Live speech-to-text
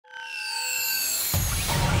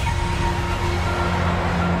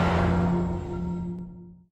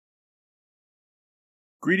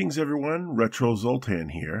Greetings everyone, Retro Zoltan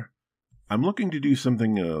here. I'm looking to do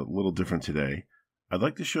something a little different today. I'd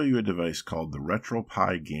like to show you a device called the Retro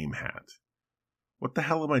Pi Game Hat. What the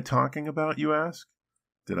hell am I talking about, you ask?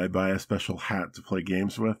 Did I buy a special hat to play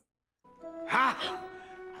games with? Ha!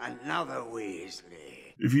 Another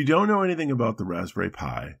Weasley. If you don't know anything about the Raspberry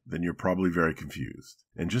Pi, then you're probably very confused.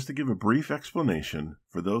 And just to give a brief explanation,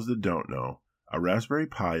 for those that don't know, a Raspberry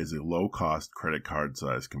Pi is a low-cost credit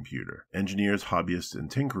card-sized computer. Engineers, hobbyists, and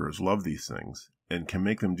tinkerers love these things and can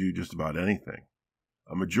make them do just about anything.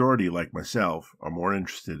 A majority, like myself, are more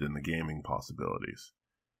interested in the gaming possibilities.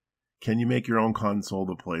 Can you make your own console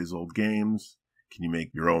that plays old games? Can you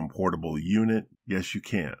make your own portable unit? Yes, you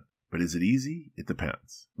can. But is it easy? It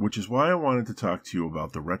depends. Which is why I wanted to talk to you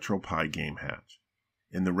about the Retro Pi Game Hat.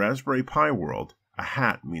 In the Raspberry Pi world, a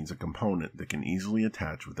hat means a component that can easily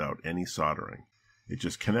attach without any soldering. It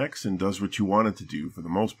just connects and does what you want it to do for the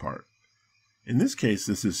most part. In this case,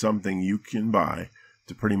 this is something you can buy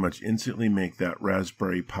to pretty much instantly make that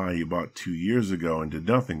Raspberry Pi you bought 2 years ago and did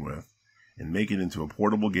nothing with, and make it into a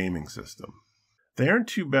portable gaming system. They aren't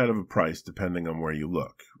too bad of a price depending on where you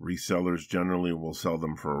look. Resellers generally will sell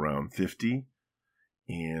them for around $50,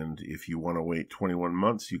 and if you want to wait 21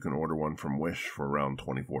 months, you can order one from Wish for around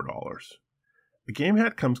 $24. The game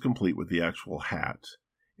hat comes complete with the actual hat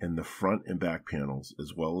and the front and back panels,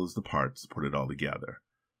 as well as the parts to put it all together.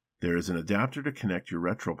 There is an adapter to connect your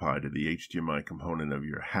RetroPi to the HDMI component of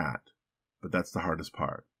your hat, but that's the hardest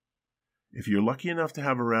part. If you're lucky enough to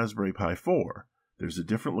have a Raspberry Pi 4, there's a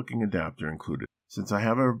different looking adapter included. Since I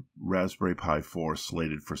have a Raspberry Pi 4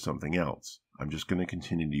 slated for something else, I'm just going to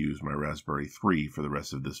continue to use my Raspberry 3 for the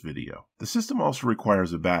rest of this video. The system also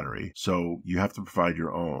requires a battery, so you have to provide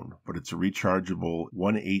your own, but it's a rechargeable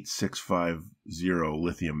 18650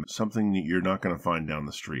 lithium, something that you're not going to find down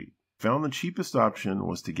the street. Found the cheapest option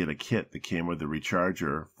was to get a kit that came with a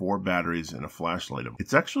recharger, 4 batteries, and a flashlight.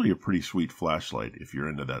 It's actually a pretty sweet flashlight if you're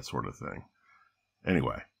into that sort of thing.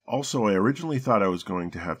 Anyway. Also, I originally thought I was going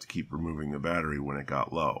to have to keep removing the battery when it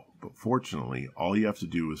got low, but fortunately, all you have to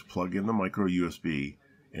do is plug in the micro USB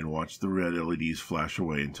and watch the red LEDs flash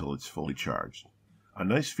away until it's fully charged. A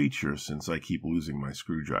nice feature since I keep losing my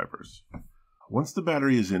screwdrivers. Once the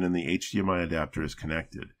battery is in and the HDMI adapter is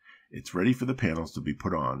connected, it's ready for the panels to be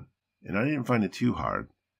put on, and I didn't find it too hard.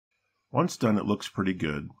 Once done, it looks pretty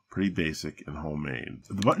good, pretty basic, and homemade.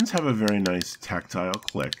 The buttons have a very nice tactile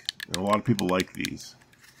click, and a lot of people like these.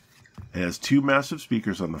 It has 2 massive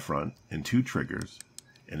speakers on the front and 2 triggers,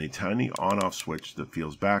 and a tiny on-off switch that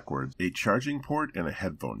feels backwards, a charging port, and a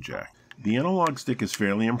headphone jack. The analog stick is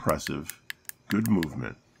fairly impressive, good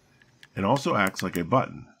movement, and also acts like a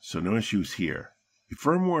button, so no issues here. The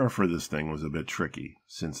firmware for this thing was a bit tricky,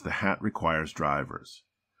 since the hat requires drivers.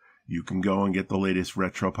 You can go and get the latest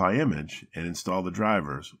RetroPi image and install the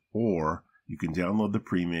drivers, or you can download the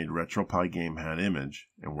pre-made RetroPi Game Hat image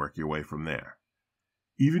and work your way from there.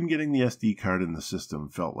 Even getting the SD card in the system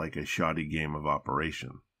felt like a shoddy game of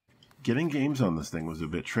operation. Getting games on this thing was a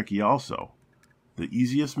bit tricky also. The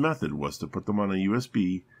easiest method was to put them on a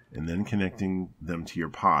USB and then connecting them to your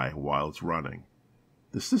Pi while it's running.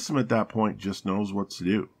 The system at that point just knows what to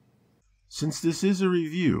do. Since this is a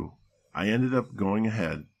review, I ended up going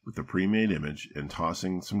ahead with the pre-made image and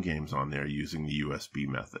tossing some games on there using the USB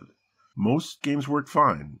method. Most games worked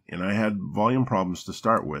fine, and I had volume problems to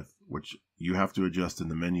start with, which you have to adjust in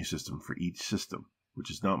the menu system for each system, which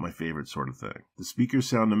is not my favorite sort of thing. The speakers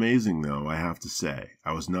sound amazing though, I have to say.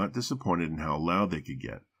 I was not disappointed in how loud they could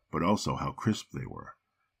get, but also how crisp they were.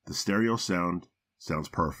 The stereo sounds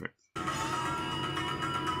perfect.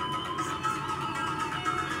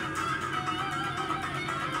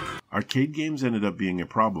 Arcade games ended up being a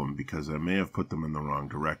problem because I may have put them in the wrong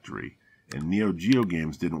directory, and Neo Geo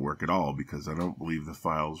games didn't work at all because I don't believe the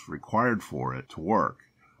files required for it to work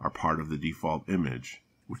are part of the default image,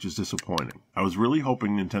 which is disappointing. I was really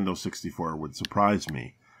hoping Nintendo 64 would surprise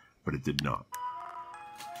me, but it did not.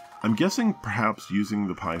 I'm guessing perhaps using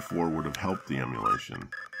the Pi 4 would have helped the emulation,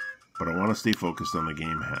 but I want to stay focused on the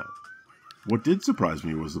game hat. What did surprise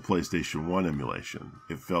me was the PlayStation 1 emulation.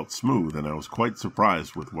 It felt smooth, and I was quite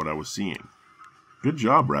surprised with what I was seeing. Good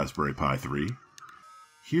job, Raspberry Pi 3.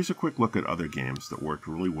 Here's a quick look at other games that worked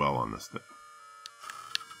really well on this thing.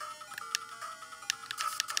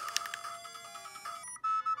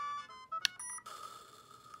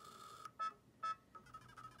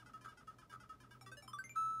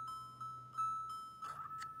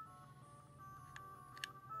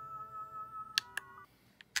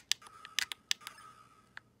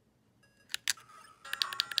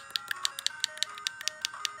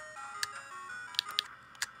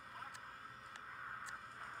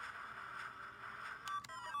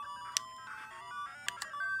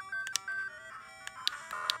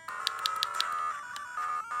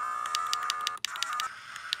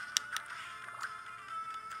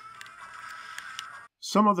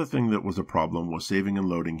 Some other thing that was a problem was saving and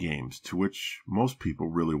loading games, to which most people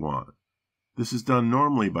really want. This is done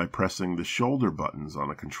normally by pressing the shoulder buttons on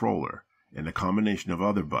a controller and a combination of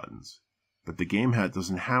other buttons, but the Game Hat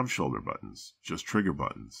doesn't have shoulder buttons, just trigger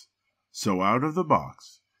buttons. So out of the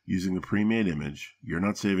box, using the pre-made image, you're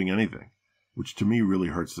not saving anything, which to me really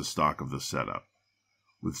hurts the stock of the setup.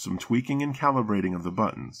 With some tweaking and calibrating of the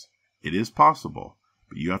buttons, it is possible,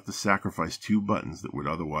 but you have to sacrifice 2 buttons that would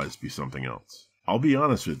otherwise be something else. I'll be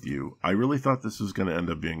honest with you, I really thought this was going to end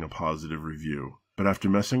up being a positive review, but after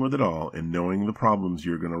messing with it all and knowing the problems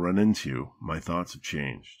you're going to run into, my thoughts have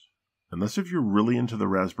changed. Unless if you're really into the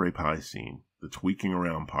Raspberry Pi scene, the tweaking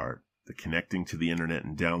around part, the connecting to the internet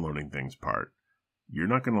and downloading things part, you're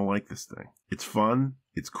not going to like this thing. It's fun,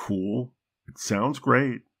 it's cool, it sounds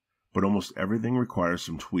great, but almost everything requires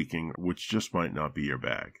some tweaking, which just might not be your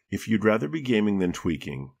bag. If you'd rather be gaming than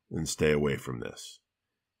tweaking, then stay away from this.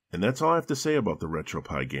 And that's all I have to say about the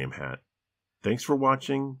RetroPie Game Hat. Thanks for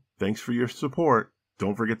watching, thanks for your support,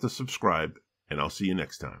 don't forget to subscribe, and I'll see you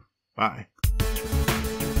next time. Bye.